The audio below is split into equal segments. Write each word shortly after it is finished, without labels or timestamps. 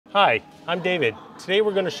Hi, I'm David. Today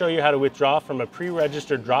we're going to show you how to withdraw from a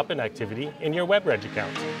pre-registered drop-in activity in your WebReg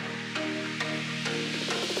account.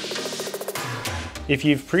 If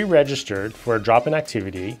you've pre-registered for a drop-in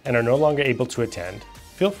activity and are no longer able to attend,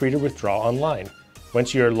 feel free to withdraw online.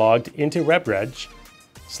 Once you're logged into WebReg,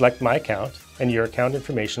 select My Account and your account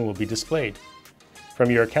information will be displayed.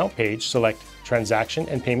 From your account page, select Transaction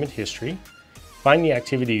and Payment History, find the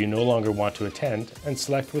activity you no longer want to attend and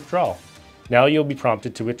select Withdrawal. Now you'll be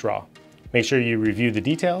prompted to withdraw. Make sure you review the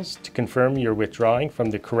details to confirm you're withdrawing from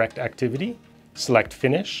the correct activity. Select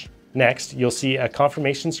Finish. Next, you'll see a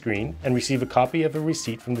confirmation screen and receive a copy of a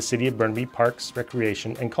receipt from the City of Burnaby Parks,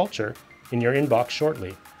 Recreation and Culture in your inbox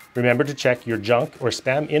shortly. Remember to check your junk or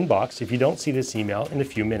spam inbox if you don't see this email in a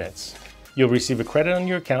few minutes. You'll receive a credit on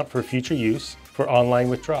your account for future use for online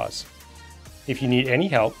withdrawals. If you need any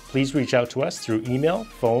help, please reach out to us through email,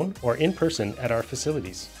 phone, or in person at our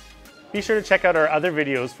facilities. Be sure to check out our other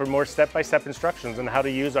videos for more step-by-step instructions on how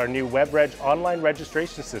to use our new WebReg online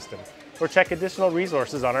registration system, or check additional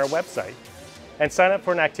resources on our website. And sign up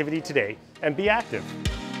for an activity today and be active.